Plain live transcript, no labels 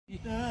I've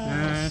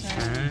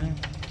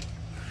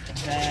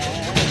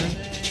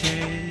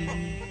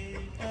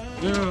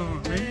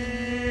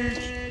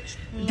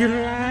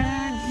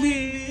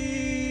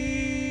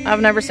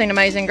never seen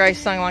Amazing Grace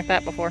sung like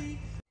that before. Uncle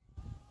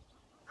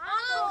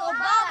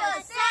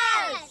Bubba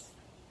says.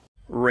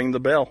 Ring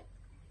the bell.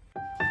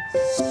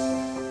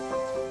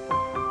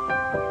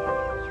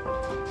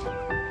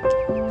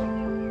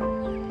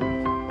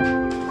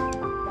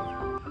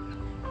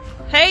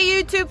 Hey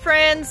YouTube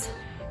friends,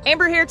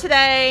 Amber here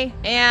today,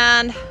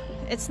 and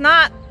it's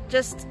not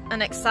just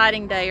an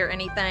exciting day or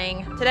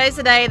anything. Today's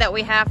the day that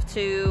we have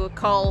to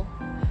cull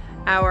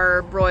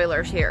our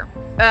broilers here.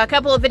 A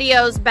couple of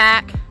videos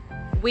back,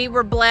 we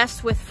were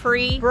blessed with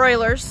free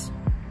broilers,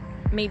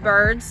 meat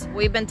birds.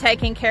 We've been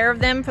taking care of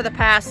them for the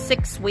past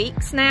 6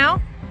 weeks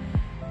now,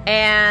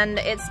 and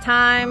it's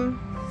time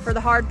for the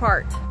hard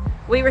part.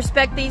 We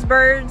respect these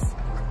birds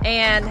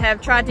and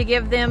have tried to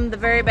give them the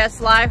very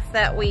best life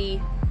that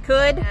we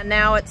could, and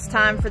now it's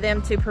time for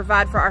them to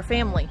provide for our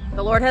family.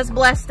 The Lord has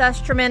blessed us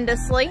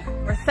tremendously.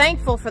 We're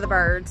thankful for the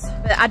birds,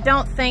 but I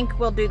don't think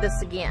we'll do this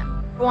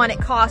again. For one, it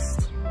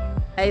costs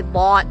a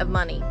lot of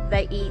money.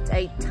 They eat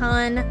a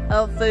ton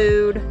of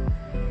food,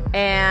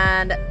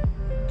 and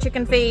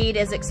chicken feed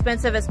is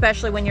expensive,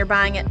 especially when you're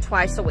buying it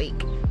twice a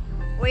week.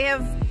 We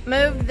have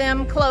moved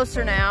them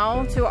closer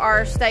now to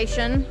our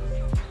station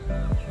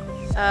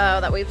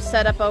that we've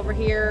set up over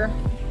here.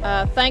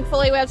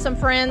 Thankfully, we have some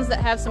friends that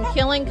have some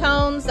killing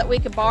cones that we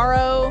could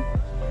borrow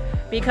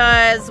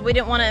because we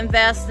didn't want to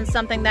invest in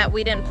something that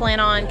we didn't plan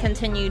on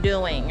continue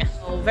doing.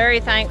 So very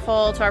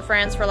thankful to our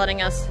friends for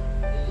letting us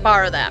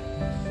borrow that.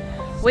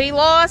 We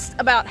lost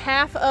about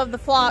half of the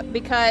flock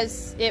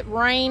because it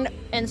rained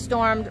and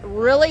stormed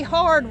really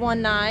hard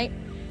one night,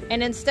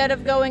 and instead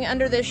of going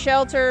under this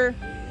shelter,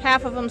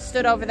 half of them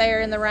stood over there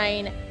in the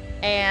rain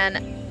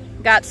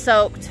and got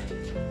soaked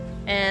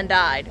and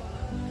died.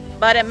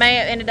 But it may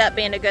have ended up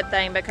being a good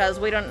thing because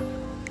we're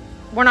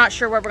not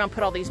sure where we're gonna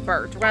put all these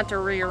birds. We're gonna have to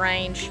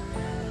rearrange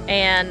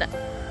and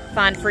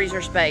find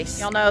freezer space.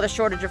 Y'all know the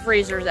shortage of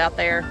freezers out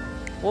there.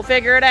 We'll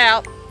figure it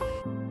out.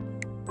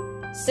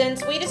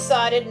 Since we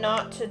decided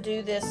not to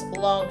do this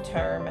long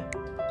term,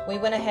 we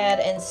went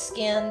ahead and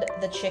skinned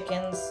the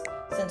chickens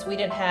since we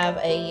didn't have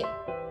a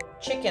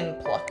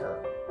chicken plucker.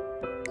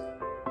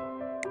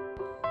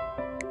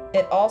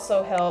 It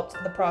also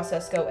helped the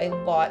process go a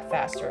lot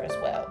faster as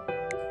well.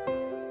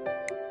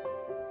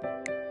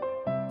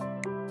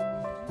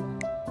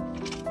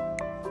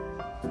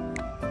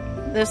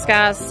 This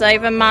guy's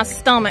saving my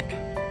stomach.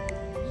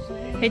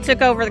 He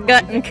took over the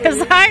gutting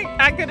because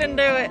I couldn't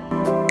do it.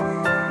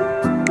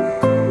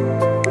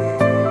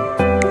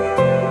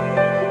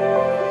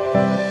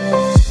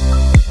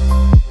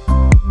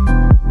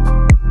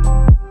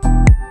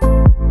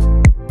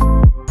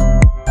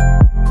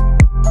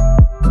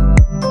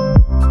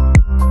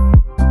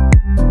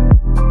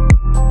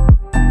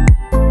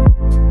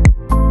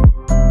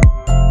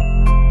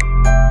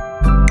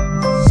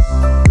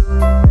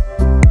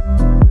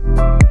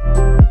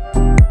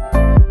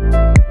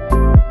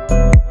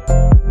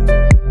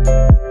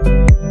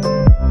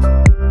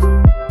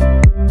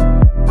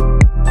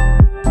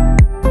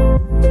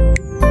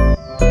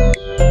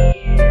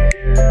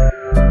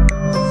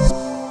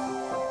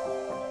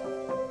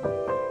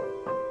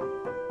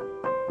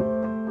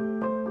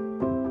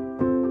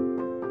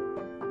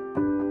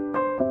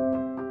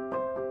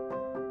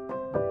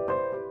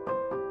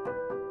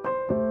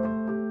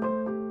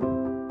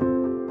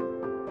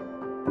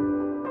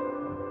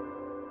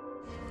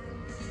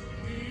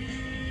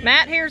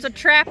 Matt here's a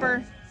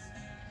trapper.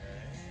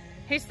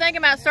 He's thinking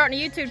about starting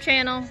a YouTube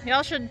channel.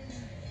 Y'all should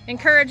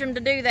encourage him to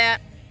do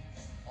that.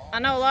 I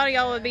know a lot of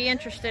y'all would be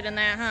interested in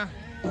that, huh?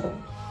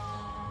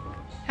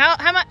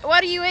 How much?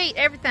 What do you eat?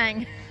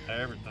 Everything.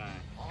 Everything.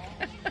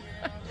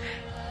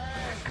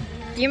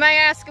 You may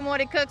ask him what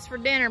he cooks for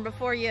dinner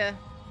before you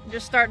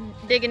just start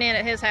digging in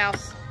at his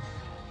house.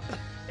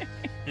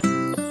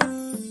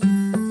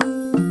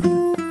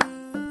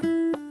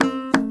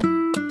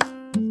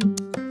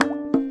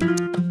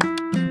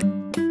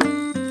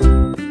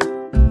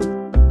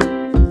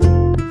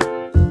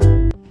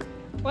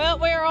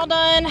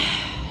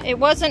 It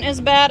wasn't as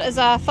bad as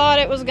I thought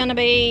it was gonna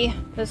be.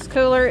 This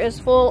cooler is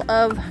full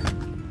of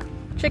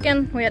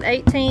chicken. We had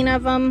 18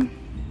 of them.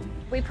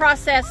 We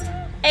processed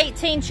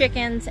 18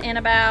 chickens in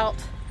about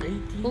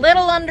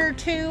little under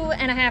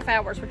 2.5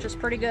 hours, which is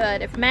pretty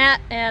good. If Matt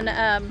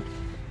and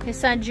his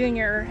son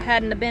Junior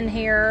hadn't have been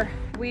here,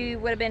 we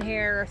would have been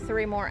here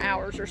 3 more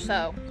hours or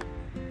so.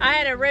 I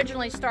had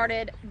originally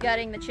started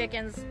gutting the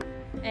chickens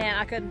and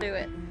I couldn't do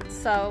it.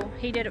 So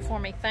he did it for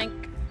me,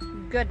 thank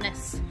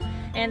goodness.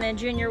 And then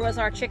Junior was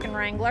our chicken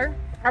wrangler.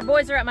 Our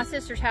boys are at my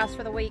sister's house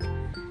for the week,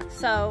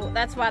 so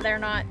that's why they're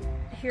not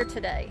here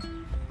today.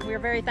 We're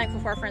very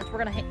thankful for our friends.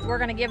 We're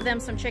gonna give them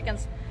some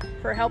chickens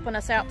for helping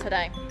us out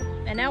today.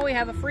 And now we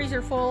have a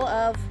freezer full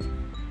of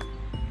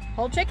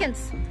whole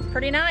chickens.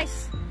 Pretty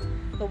nice.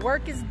 The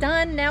work is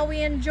done, now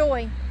we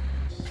enjoy.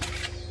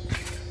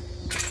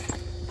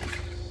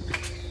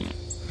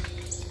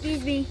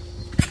 Excuse me.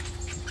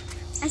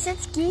 I said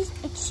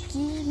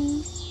excuse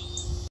me.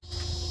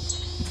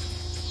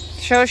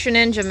 Show us your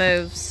ninja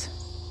moves.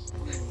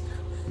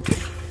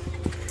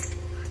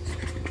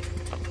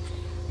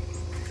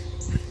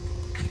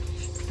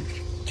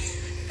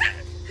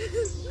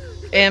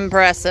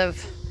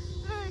 Impressive.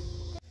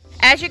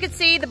 As you can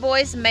see, the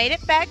boys made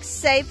it back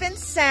safe and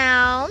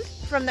sound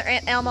from their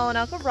Aunt Elmo and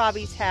Uncle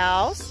Robbie's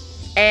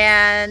house.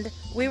 And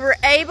we were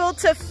able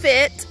to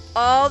fit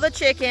all the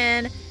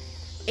chicken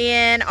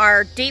in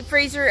our deep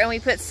freezer, and we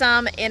put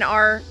some in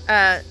our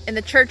in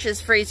the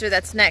church's freezer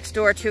that's next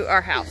door to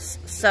our house.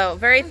 So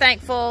very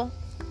thankful.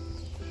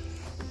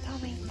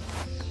 Toby.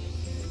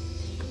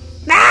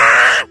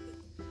 Ah!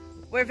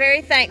 We're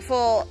very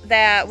thankful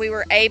that we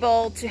were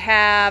able to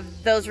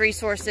have those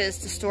resources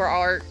to store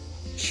our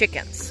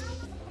chickens.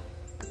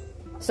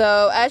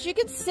 So as you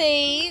can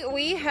see,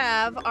 we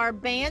have our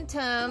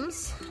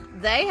bantams.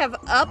 They have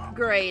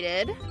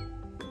upgraded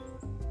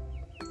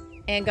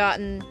and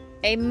gotten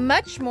a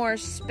much more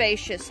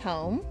spacious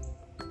home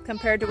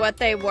compared to what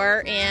they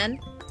were in.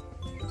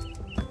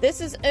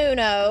 This is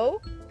Uno.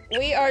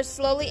 We are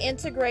slowly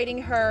integrating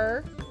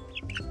her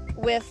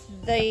with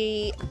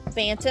the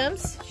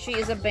bantams. She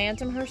is a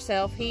bantam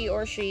herself, he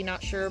or she,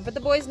 not sure. But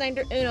the boys named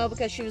her Uno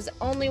because she was the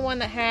only one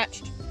that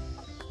hatched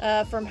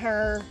from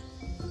her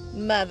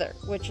mother,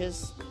 which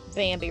is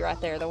Bambi right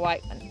there, the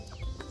white one.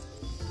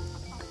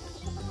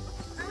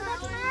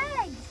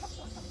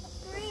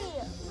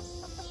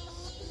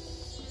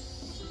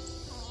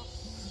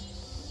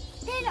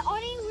 Are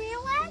they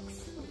real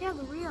eggs? Yeah,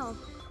 they're real.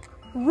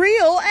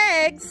 Real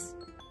eggs?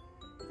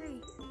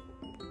 3.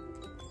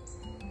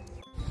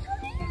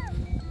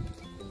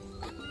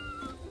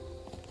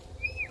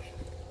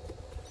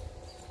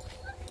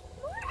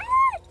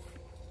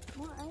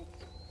 More eggs.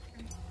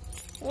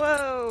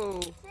 Whoa.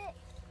 6.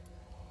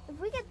 If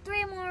we get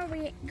 3 more,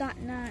 we got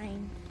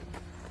 9.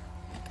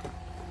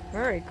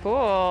 Very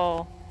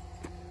cool.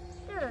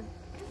 Good.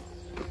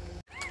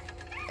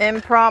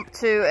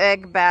 Impromptu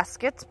egg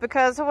baskets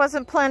because I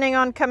wasn't planning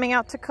on coming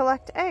out to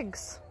collect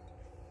eggs.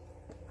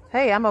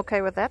 Hey, I'm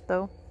okay with that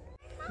though.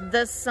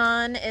 The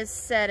sun is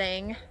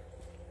setting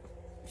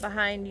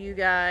behind you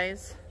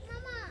guys.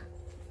 Mama,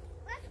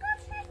 let's go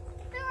check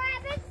the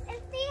rabbits and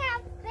see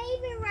how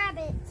baby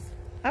rabbits.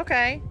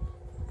 Okay.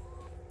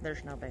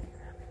 There's no baby rabbits.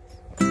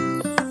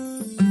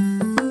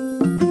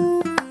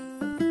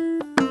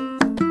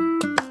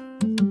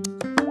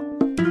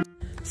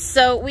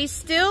 So we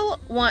still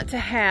want to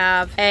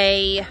have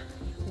a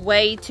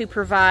way to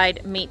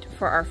provide meat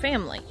for our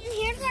family,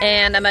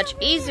 and a much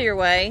easier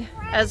way,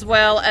 as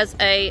well as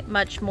a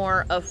much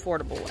more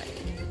affordable way.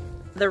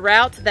 The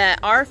route that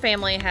our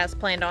family has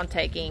planned on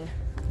taking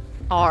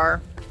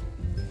are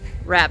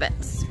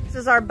rabbits. This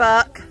is our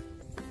buck.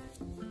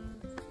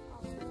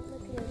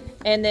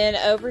 And then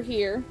over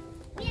here,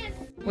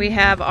 we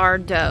have our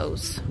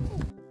does.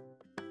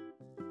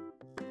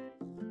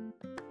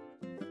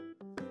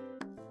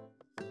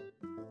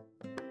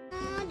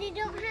 They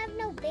don't have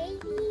no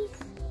babies.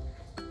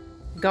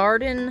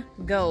 Garden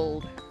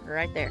gold,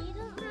 right there. They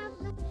don't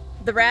have no...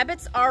 The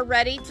rabbits are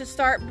ready to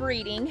start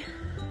breeding,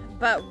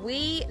 but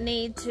we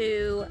need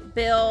to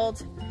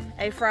build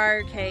a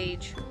fryer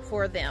cage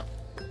for them.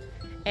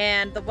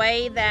 And the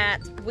way that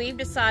we've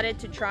decided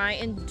to try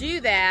and do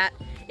that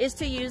is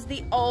to use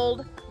the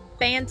old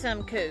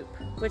bantam coop,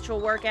 which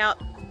will work out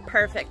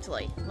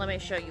perfectly. Let me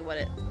show you what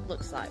it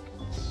looks like.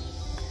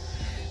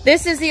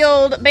 This is the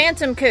old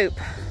bantam coop.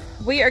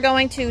 We are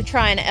going to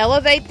try and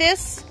elevate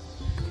this,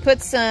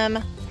 put some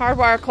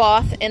hardwire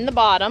cloth in the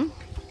bottom,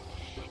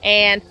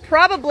 and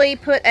probably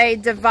put a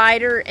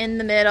divider in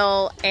the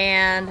middle,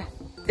 and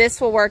this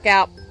will work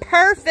out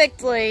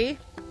perfectly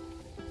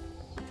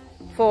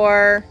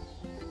for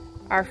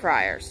our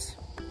fryers.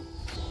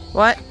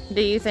 What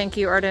do you think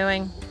you are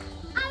doing?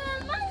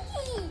 I'm a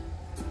monkey.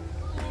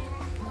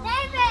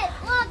 David,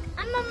 look,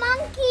 I'm a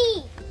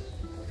monkey.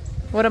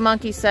 What do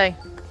monkeys say?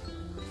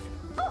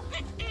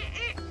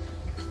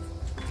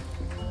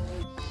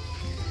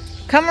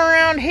 Come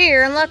around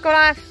here and look what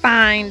I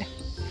find.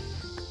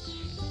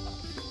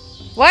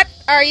 What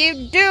are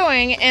you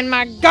doing in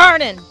my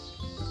garden?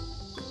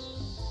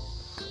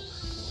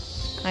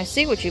 I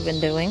see what you've been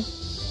doing.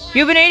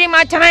 You've been eating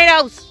my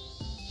tomatoes.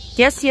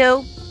 Yes,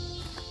 you.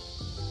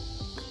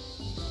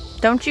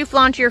 Don't you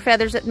flaunt your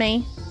feathers at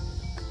me.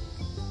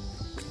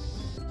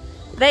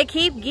 They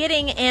keep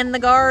getting in the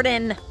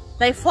garden.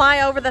 They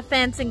fly over the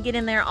fence and get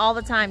in there all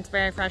the time. It's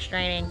very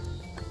frustrating.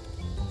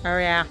 Oh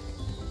yeah.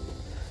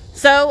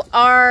 So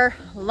our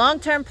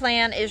long-term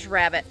plan is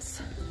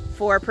rabbits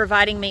for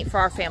providing meat for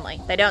our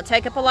family. They don't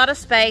take up a lot of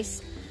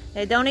space.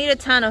 They don't eat a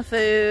ton of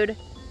food.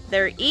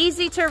 They're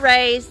easy to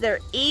raise. They're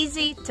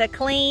easy to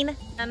clean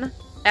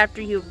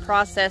after you've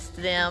processed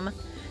them.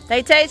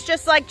 They taste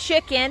just like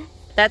chicken.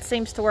 That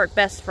seems to work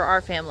best for our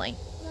family.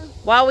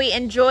 While we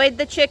enjoyed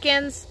the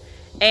chickens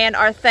and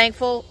are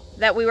thankful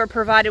that we were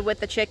provided with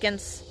the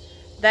chickens,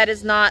 that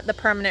is not the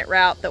permanent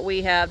route that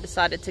we have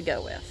decided to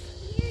go with.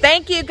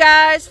 Thank you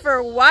guys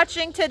for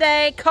watching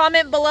today.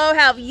 Comment below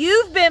how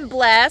you've been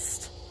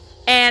blessed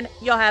and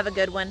y'all have a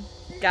good one.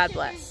 God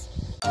bless.